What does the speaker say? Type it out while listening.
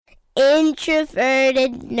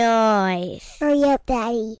Introverted noise. Hurry up,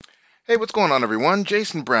 Daddy. Hey, what's going on, everyone?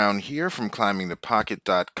 Jason Brown here from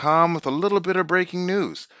ClimbingThePocket.com with a little bit of breaking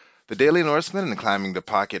news. The Daily Norseman and the Climbing the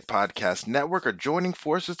Pocket Podcast Network are joining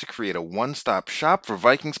forces to create a one stop shop for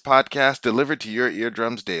Vikings podcasts delivered to your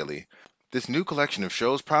eardrums daily. This new collection of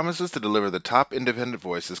shows promises to deliver the top independent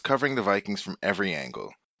voices covering the Vikings from every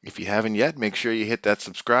angle. If you haven't yet, make sure you hit that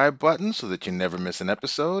subscribe button so that you never miss an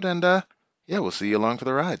episode. And yeah, we'll see you along for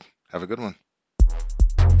the ride. Have a good one.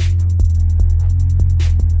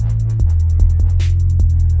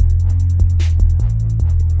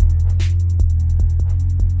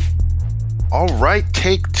 All right,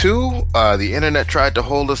 take two. The internet tried to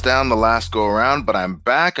hold us down the last go around, but I'm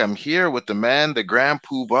back. I'm here with the man, the grand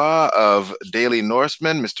poobah of Daily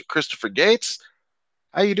Norseman, Mr. Christopher Gates.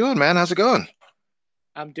 How you doing, man? How's it going?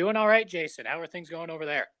 I'm doing all right, Jason. How are things going over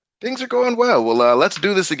there? Things are going well. Well, let's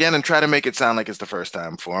do this again and try to make it sound like it's the first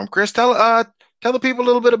time for him. Chris, tell the people a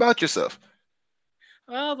little bit about yourself.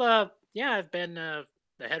 Well, yeah, I've been the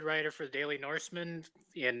head writer for the Daily Norseman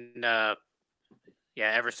in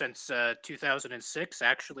ever since 2006.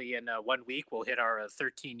 Actually, in 1 week we'll hit our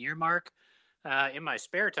 13-year mark. In my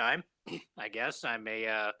spare time, I guess I'm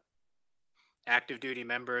a active duty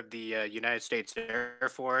member of the United States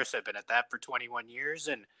Air Force. I've been at that for 21 years,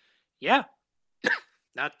 and yeah,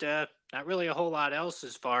 not really a whole lot else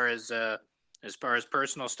as far as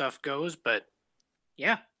personal stuff goes. But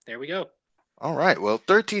yeah, there we go. All right. Well,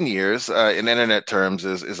 13 years in internet terms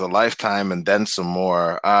is a lifetime and then some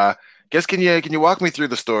more. Guess can you walk me through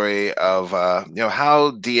the story of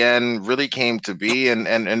how DN really came to be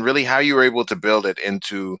and really how you were able to build it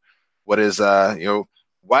into what is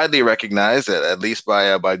widely recognized at least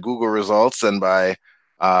by Google results and by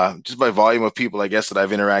just by volume of people I guess that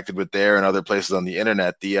I've interacted with there and other places on the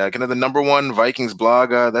internet, the kind of the number one Vikings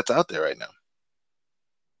blog that's out there right now.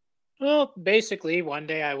 Well, basically, one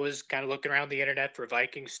day I was kind of looking around the internet for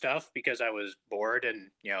Viking stuff because I was bored, and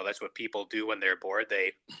that's what people do when they're bored.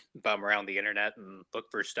 They bum around the internet and look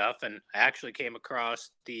for stuff. And I actually came across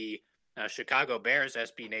the Chicago Bears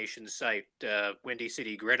SB Nation site, Windy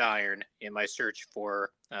City Gridiron, in my search for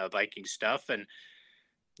Viking stuff. And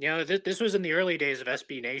this was in the early days of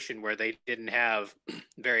SB Nation, where they didn't have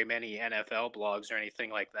very many NFL blogs or anything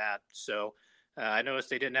like that. So I noticed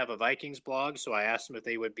they didn't have a Vikings blog, so I asked them if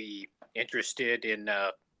they would be interested in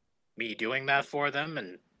me doing that for them,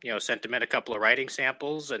 and sent them in a couple of writing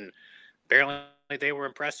samples, and apparently they were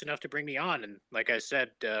impressed enough to bring me on. And like I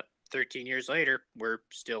said, 13 years later, we're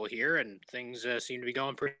still here, and things seem to be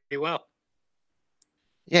going pretty well.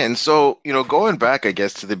 Yeah, and so, going back, I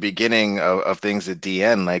guess, to the beginning of things at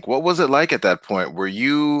DN, like what was it like at that point? Were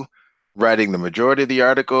you writing the majority of the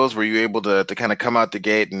articles? Were you able to kind of come out the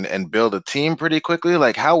gate and build a team pretty quickly?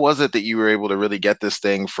 Like, how was it that you were able to really get this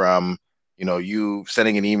thing from, you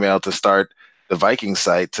sending an email to start the Viking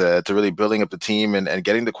site to really building up the team and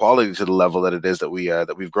getting the quality to the level that it is that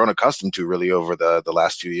we've grown accustomed to really over the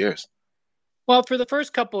last few years? Well, for the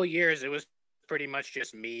first couple of years, it was pretty much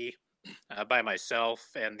just me by myself,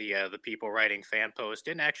 and the people writing fan posts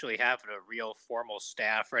didn't actually have a real formal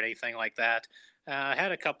staff or anything like that. I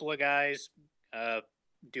had a couple of guys uh,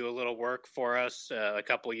 do a little work for us a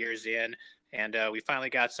couple of years in, and we finally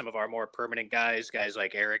got some of our more permanent guys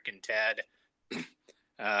like Eric and Ted.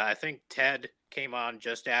 I think Ted came on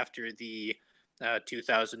just after the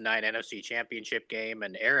 2009 NFC Championship game,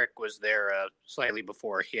 and Eric was there slightly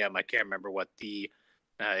before him. I can't remember what the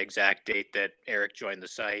exact date that Eric joined the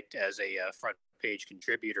site as a front page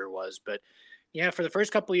contributor was, but yeah, for the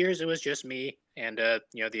first couple of years, it was just me and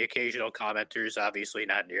the occasional commenters. Obviously,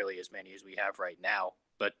 not nearly as many as we have right now,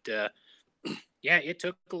 but yeah, it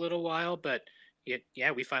took a little while, but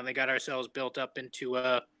we finally got ourselves built up into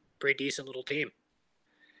a pretty decent little team.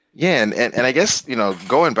 Yeah, and I guess,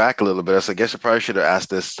 going back a little bit, so I guess I probably should have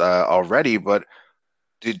asked this already, but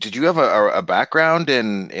did you have a background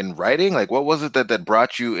in writing? Like, what was it that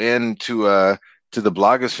brought you into to the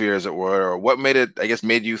blogosphere, as it were, or what made it, I guess,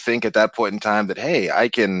 made you think at that point in time that, hey, I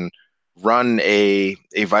can run a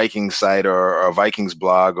Vikings site or a Vikings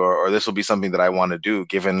blog, or this will be something that I want to do,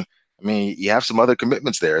 given, I mean, you have some other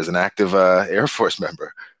commitments there as an active Air Force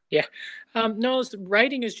member. Yeah. No,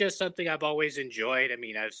 writing is just something I've always enjoyed. I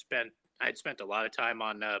mean, I'd spent a lot of time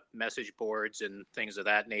on message boards and things of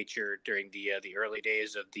that nature during the early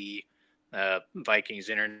days of the Vikings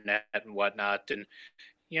internet and whatnot. And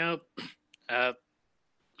you know, uh,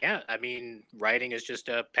 yeah, I mean, writing is just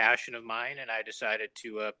a passion of mine, and I decided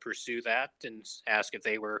to pursue that and ask if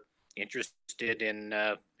they were interested in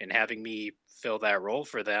having me fill that role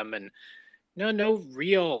for them. And no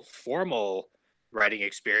real formal writing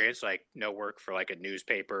experience, like no work for like a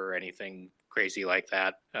newspaper or anything crazy like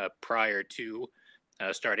that prior to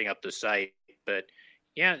starting up the site. But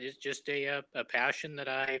yeah, it's just a passion that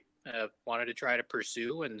I wanted to try to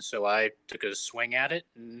pursue, and so I took a swing at it,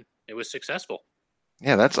 and it was successful.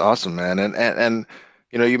 Yeah, that's awesome, man. And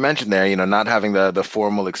you know, you mentioned there, you know, not having the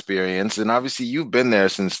formal experience, and obviously you've been there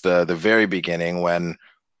since the very beginning when,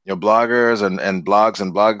 you know, bloggers and blogs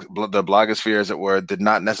and the blogosphere, as it were, did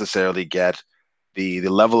not necessarily get the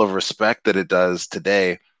level of respect that it does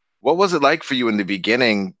today. What was it like for you in the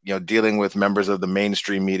beginning, you know, dealing with members of the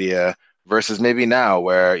mainstream media versus maybe now,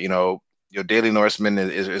 where, you know, Daily Norseman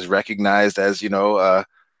is recognized as,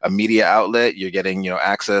 a media outlet. You're getting, you know,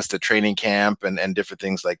 access to training camp and different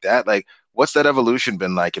things like that. Like, what's that evolution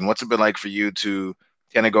been like, and what's it been like for you to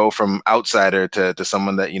kind of go from outsider to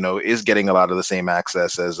someone that, you know, is getting a lot of the same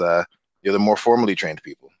access as the more formally trained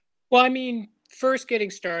people? Well, I mean, first getting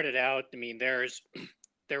started out, I mean, there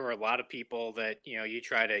were a lot of people that you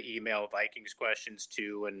try to email Vikings questions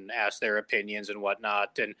to and ask their opinions and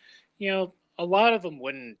whatnot, and a lot of them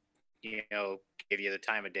wouldn't give you the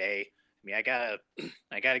time of day. I mean,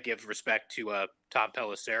 I gotta give respect to Tom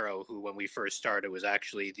Pelissero, who when we first started was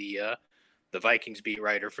actually the Vikings beat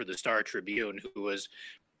writer for the Star Tribune, who was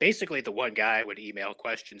basically the one guy I would email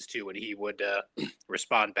questions to, and he would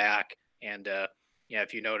respond back. And yeah,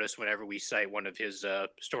 if you notice, whenever we cite one of his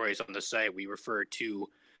stories on the site, we refer to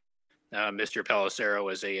Mr.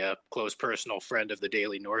 Pelissero as a close personal friend of the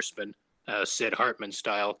Daily Norseman, Sid Hartman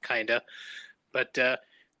style, kind of. But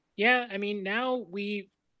yeah, I mean, now we,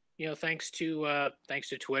 thanks to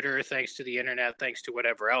Twitter, thanks to the internet, thanks to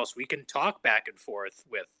whatever else, we can talk back and forth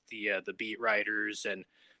with the beat writers and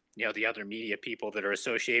the other media people that are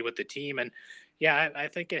associated with the team. And yeah, I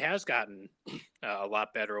think it has gotten a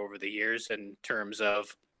lot better over the years in terms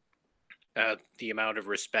of the amount of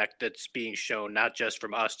respect that's being shown, not just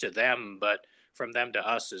from us to them, but from them to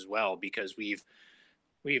us as well, because we've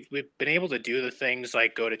been able to do the things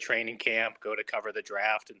like go to training camp, go to cover the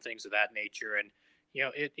draft, and things of that nature. And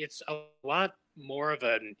it's a lot more of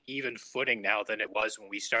an even footing now than it was when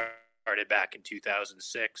we started back in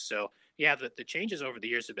 2006. So yeah, the changes over the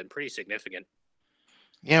years have been pretty significant.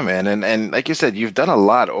 Yeah, man, and like you said, you've done a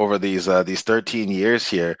lot over these 13 years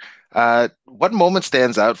here. What moment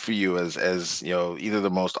stands out for you as you know, either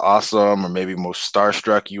the most awesome or maybe most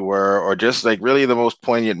starstruck you were, or just like really the most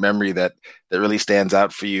poignant memory that really stands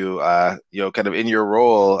out for you, you know, kind of in your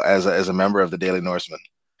role as a member of the Daily Norseman?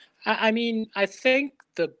 I mean, I think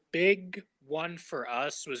the big one for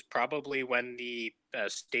us was probably when the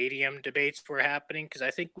stadium debates were happening, because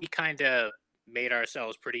I think we kind of made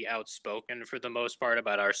ourselves pretty outspoken for the most part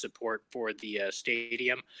about our support for the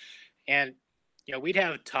stadium. And we'd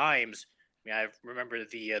have times. I mean, I remember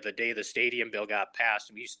the day the stadium bill got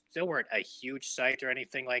passed, and we still weren't a huge site or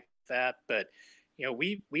anything like that, but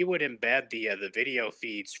we would embed the video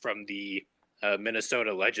feeds from the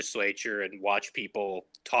Minnesota legislature and watch people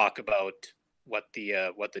talk about what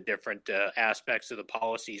the different aspects of the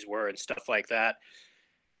policies were and stuff like that.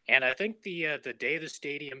 And I think the day the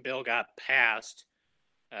stadium bill got passed,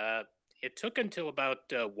 uh, it took until about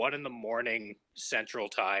 1 in the morning Central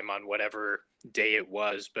Time on whatever day it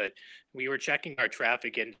was, but we were checking our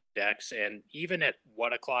traffic index, and even at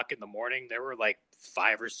 1 o'clock in the morning, there were like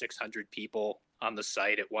 500 or 600 people on the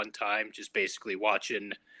site at one time, just basically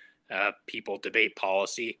watching people debate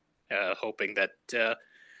policy, hoping that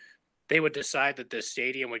they would decide that the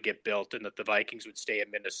stadium would get built and that the Vikings would stay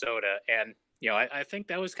in Minnesota. And I think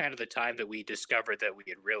that was kind of the time that we discovered that we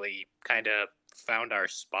had really kind of found our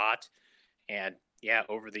spot. And yeah,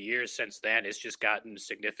 over the years since then, it's just gotten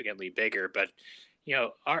significantly bigger. But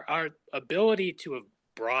our ability to have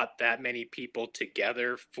brought that many people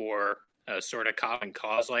together for a sort of common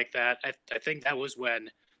cause like that, I think that was when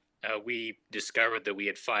we discovered that we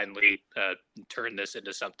had finally turned this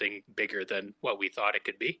into something bigger than what we thought it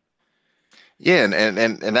could be. Yeah,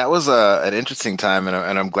 and that was an interesting time, and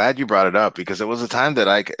I'm glad you brought it up because it was a time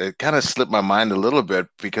that it kind of slipped my mind a little bit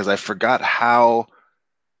because I forgot how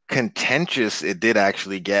contentious it did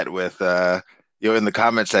actually get with you know, in the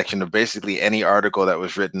comment section of basically any article that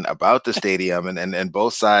was written about the stadium, and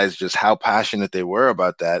both sides just how passionate they were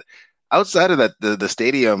about that. Outside of that, the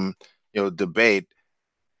stadium, you know, debate,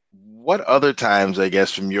 what other times, I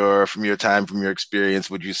guess, from your time, from your experience,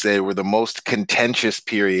 would you say were the most contentious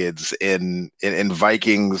periods in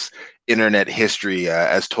Vikings internet history,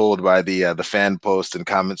 as told by the fan post and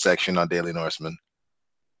comment section on Daily Norseman?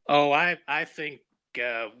 Oh, I think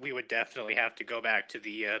we would definitely have to go back to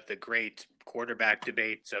the great quarterback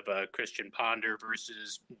debates of Christian Ponder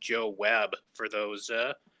versus Joe Webb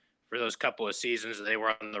for those couple of seasons that they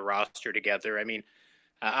were on the roster together. I mean,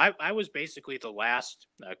 I was basically the last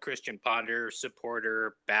Christian Ponder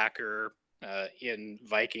supporter, backer in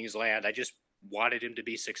Vikings land. I just wanted him to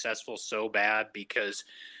be successful so bad because,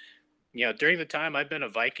 during the time I've been a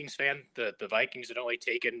Vikings fan, the Vikings had only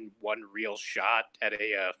taken one real shot at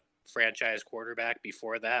a franchise quarterback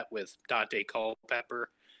before that with Dante Culpepper.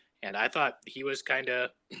 And I thought he was kind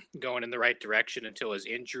of going in the right direction until his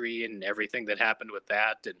injury and everything that happened with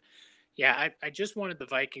that. And yeah, I just wanted the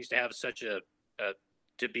Vikings to have such a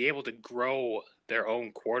to be able to grow their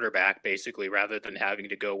own quarterback basically rather than having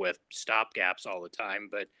to go with stopgaps all the time.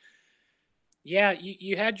 But yeah,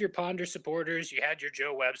 you had your Ponder supporters, you had your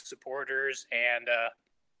Joe Webb supporters, and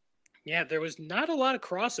yeah, there was not a lot of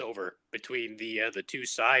crossover between the two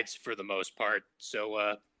sides for the most part.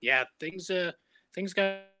 So yeah, things got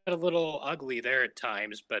a little ugly there at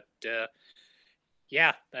times, but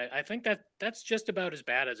yeah, I think that's just about as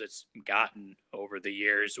bad as it's gotten over the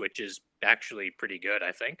years, which is actually pretty good,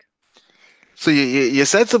 I think. So you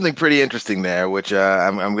said something pretty interesting there, which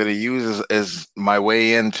I'm going to use as my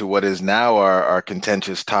way into what is now our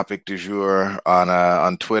contentious topic du jour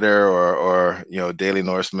on Twitter or Daily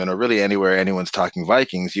Norseman or really anywhere anyone's talking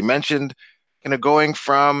Vikings. You mentioned kind of going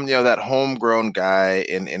from that homegrown guy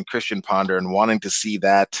in Christian Ponder and uh, wanting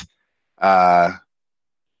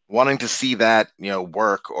to see that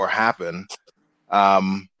work or happen.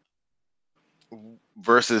 Um,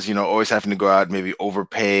 versus always having to go out and maybe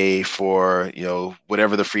overpay for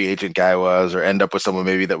whatever the free agent guy was or end up with someone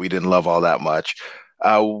maybe that we didn't love all that much.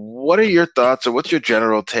 What are your thoughts or what's your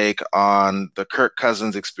general take on the Kirk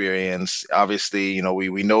Cousins experience? Obviously,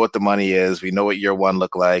 we know what the money is, we know what year one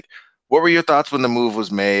looked like. What were your thoughts when the move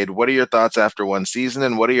was made? What are your thoughts after one season,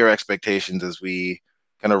 and what are your expectations as we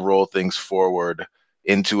kind of roll things forward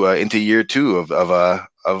into year two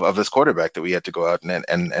of this quarterback that we had to go out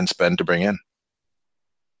and spend to bring in?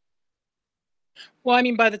 Well, I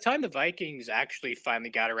mean, by the time the Vikings actually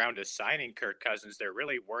finally got around to signing Kirk Cousins, there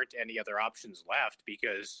really weren't any other options left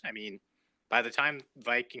because, I mean, by the time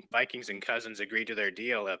Vikings and Cousins agreed to their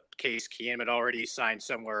deal, Case Keenum had already signed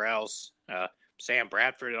somewhere else. Sam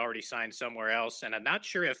Bradford had already signed somewhere else, and I'm not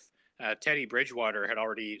sure if Teddy Bridgewater had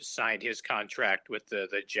already signed his contract with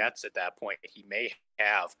the Jets at that point. He may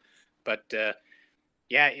have, but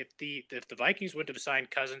yeah, if the Vikings wouldn't have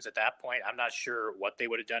signed Cousins at that point, I'm not sure what they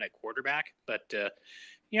would have done at quarterback. But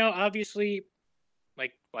obviously,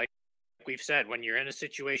 like we've said, when you're in a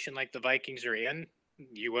situation like the Vikings are in,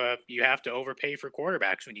 you have to overpay for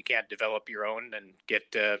quarterbacks when you can't develop your own and get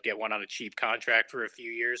one on a cheap contract for a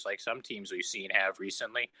few years, like some teams we've seen have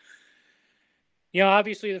recently.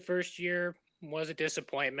 Obviously the first year was a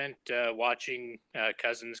disappointment. Watching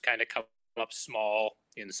Cousins kind of come up small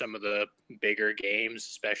in some of the bigger games,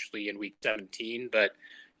 especially in Week 17. But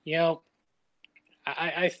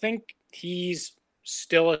I think he's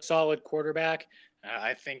still a solid quarterback.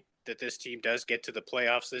 I think that this team does get to the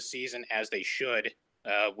playoffs this season as they should,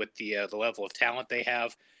 with the level of talent they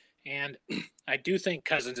have. And I do think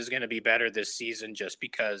Cousins is going to be better this season just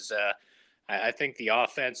because I think the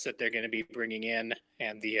offense that they're going to be bringing in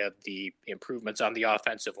and the improvements on the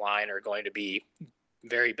offensive line are going to be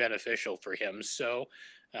very beneficial for him. So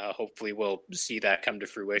hopefully we'll see that come to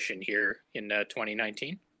fruition here in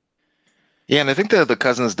 2019. Yeah, and I think the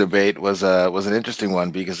Cousins debate was an interesting one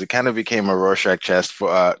because it kind of became a Rorschach test,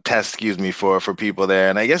 excuse me, for people there.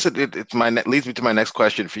 And I guess leads me to my next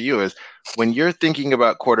question for you is when you're thinking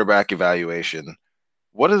about quarterback evaluation,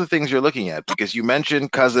 what are the things you're looking at? Because you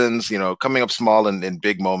mentioned Cousins, coming up small in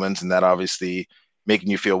big moments, and that obviously making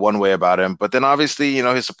you feel one way about him. But then obviously,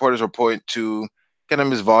 his supporters will point to kind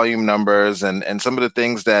of his volume numbers and some of the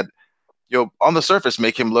things that on the surface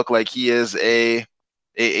make him look like he is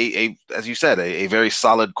as you said, a very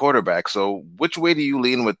solid quarterback. So which way do you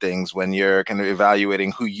lean with things when you're kind of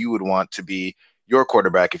evaluating who you would want to be your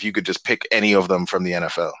quarterback if you could just pick any of them from the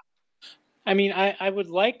NFL? I mean, I would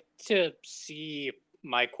like to see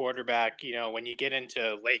my quarterback, when you get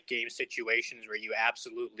into late game situations where you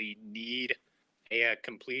absolutely need a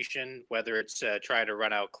completion, whether it's try to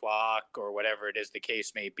run out clock or whatever it is the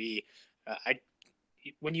case may be.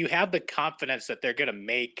 When you have the confidence that they're going to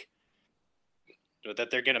make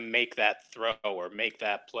that throw or make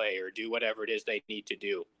that play or do whatever it is they need to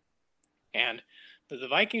do. And the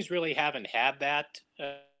Vikings really haven't had that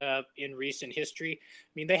in recent history.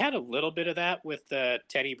 I mean, they had a little bit of that with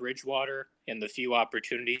Teddy Bridgewater and the few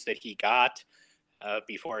opportunities that he got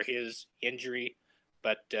before his injury.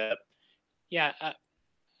 But yeah,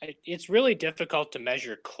 it's really difficult to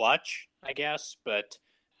measure clutch, I guess. But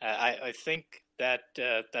I think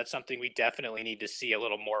that's something we definitely need to see a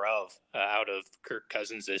little more of out of Kirk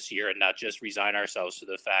Cousins this year, and not just resign ourselves to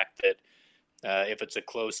the fact that if it's a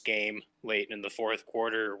close game late in the fourth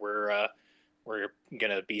quarter, we're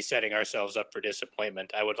going to be setting ourselves up for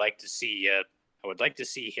disappointment. I would like to see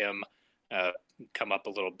him uh, come up a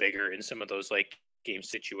little bigger in some of those like game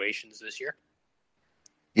situations this year.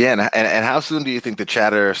 Yeah, and how soon do you think the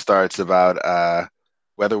chatter starts about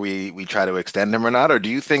whether we try to extend him or not? Or do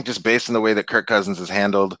you think just based on the way that Kirk Cousins has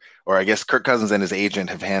handled, or I guess Kirk Cousins and his agent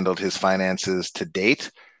have handled his finances to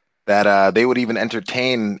date, that they would even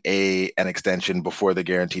entertain an extension before the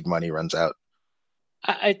guaranteed money runs out?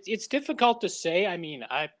 It's difficult to say. I mean,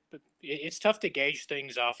 it's tough to gauge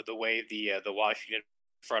things off of the way the Washington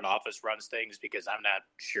front office runs things, because I'm not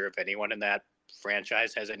sure if anyone in that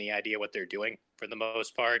franchise has any idea what they're doing for the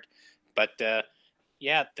most part. But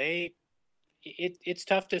yeah, it's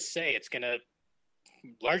tough to say. It's going to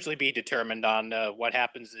largely be determined on what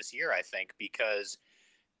happens this year, I think, because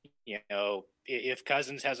if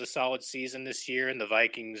Cousins has a solid season this year and the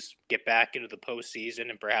Vikings get back into the postseason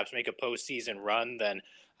and perhaps make a postseason run, then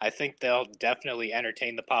I think they'll definitely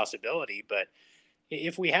entertain the possibility. But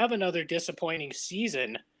if we have another disappointing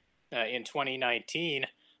season in 2019,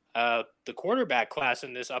 the quarterback class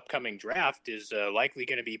in this upcoming draft is likely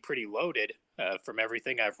going to be pretty loaded from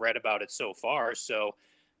everything I've read about it so far. So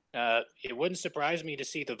it wouldn't surprise me to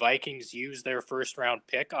see the Vikings use their first round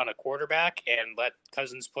pick on a quarterback and let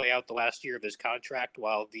Cousins play out the last year of his contract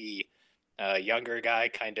while the younger guy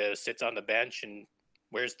kind of sits on the bench and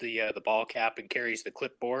wears the ball cap and carries the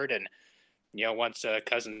clipboard. And once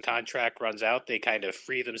Cousins' contract runs out, they kind of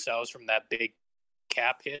free themselves from that big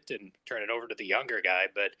cap hit and turn it over to the younger guy.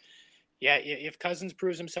 But yeah, if Cousins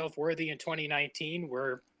proves himself worthy in 2019,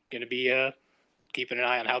 we're going to be keeping an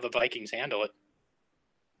eye on how the Vikings handle it.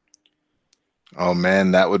 Oh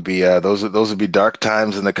man, that would be those would be dark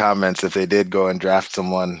times in the comments if they did go and draft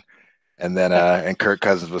someone and then and Kirk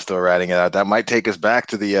Cousins was still riding it out. That might take us back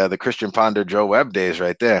to the Christian Ponder, Joe Webb days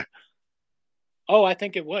right there. Oh, I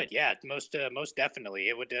think it would. Yeah, most definitely.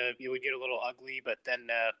 It would get a little ugly, but then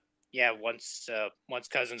yeah, once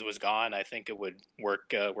Cousins was gone, I think it would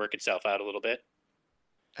work itself out a little bit.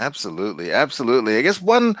 Absolutely, absolutely. I guess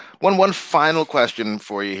one final question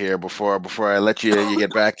for you here before I let you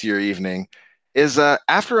get back to your evening is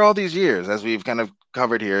after all these years, as we've kind of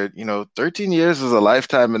covered here, 13 years is a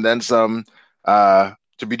lifetime and then some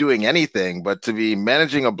to be doing anything, but to be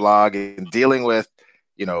managing a blog and dealing with,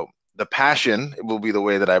 the passion, it will be the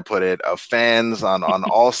way that I put it, of fans on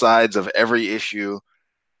all sides of every issue.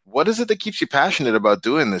 What is it that keeps you passionate about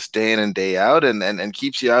doing this day in and day out and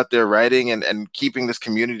keeps you out there writing and keeping this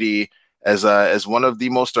community as one of the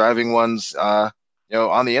most thriving ones on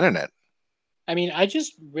the internet? I mean, I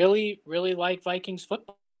just really, really like Vikings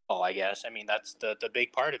football, I guess. I mean, that's the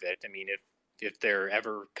big part of it. I mean, if there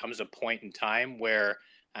ever comes a point in time where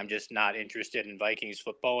I'm just not interested in Vikings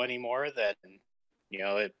football anymore, then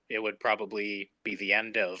it would probably be the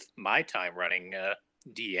end of my time running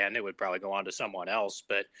DN. It would probably go on to someone else.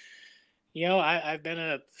 But I've been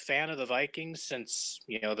a fan of the Vikings since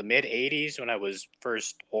the mid '80s, when I was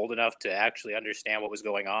first old enough to actually understand what was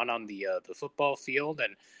going on the football field.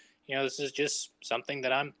 And this is just something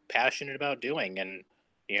that I'm passionate about doing, and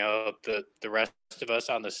the rest of us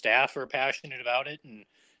on the staff are passionate about it, and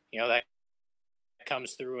that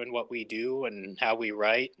comes through in what we do and how we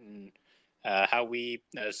write and how we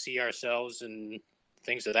see ourselves and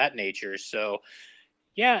things of that nature. So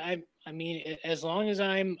yeah, I mean, as long as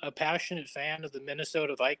I'm a passionate fan of the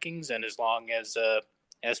Minnesota Vikings, and as long as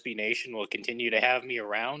SB Nation will continue to have me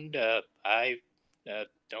around, I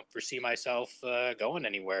don't foresee myself going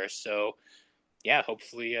anywhere. So yeah,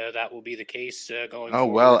 hopefully that will be the case going Oh,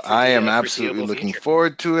 forward well, for I the am absolutely foreseeable looking future.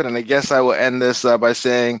 forward to it. And I guess I will end this by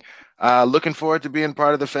saying, looking forward to being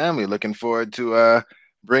part of the family, looking forward to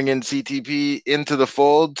bringing CTP into the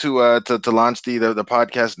fold to launch the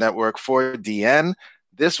podcast network for DN.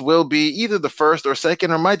 This will be either the first or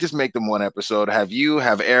second, or might just make them one episode. Have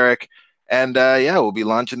Eric, and yeah, we'll be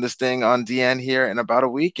launching this thing on DN here in about a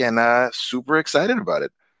week, and super excited about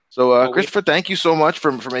it. So, Well, Christopher, thank you so much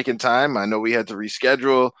for making time. I know we had to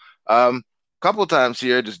reschedule a couple of times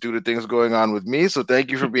here just due to things going on with me. So,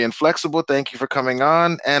 thank you for being flexible. Thank you for coming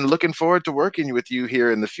on, and looking forward to working with you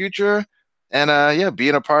here in the future. And yeah,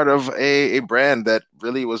 being a part of a brand that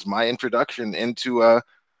really was my introduction into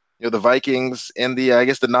the Vikings and the I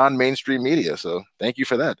guess the non-mainstream media. So, thank you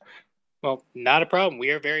for that. Well, not a problem.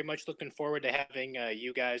 We are very much looking forward to having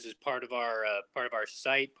you guys as part of our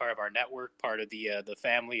site, part of our network, part of the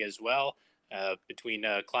family as well. between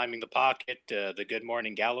Climbing the Pocket, the Good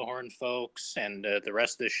Morning Gallahorn folks, and the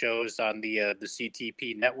rest of the shows on the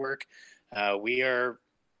CTP network. We are,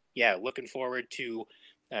 looking forward to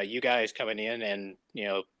you guys coming in and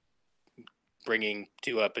bringing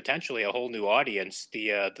to potentially a whole new audience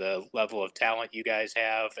the level of talent you guys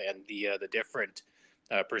have and the different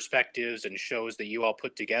perspectives and shows that you all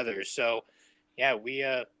put together. So yeah, we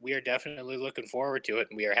are definitely looking forward to it,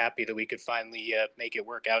 and we are happy that we could finally make it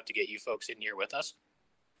work out to get you folks in here with us.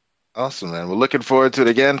 Awesome, man. We're looking forward to it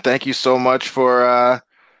again. Thank you so much for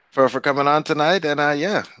coming on tonight,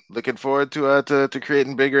 and looking forward to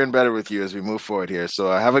creating bigger and better with you as we move forward here. So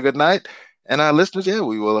have a good night, and listeners,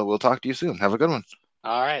 we'll talk to you soon. Have a good one.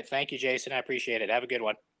 All right, thank you, Jason. I appreciate it. Have a good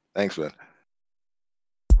one. Thanks, man.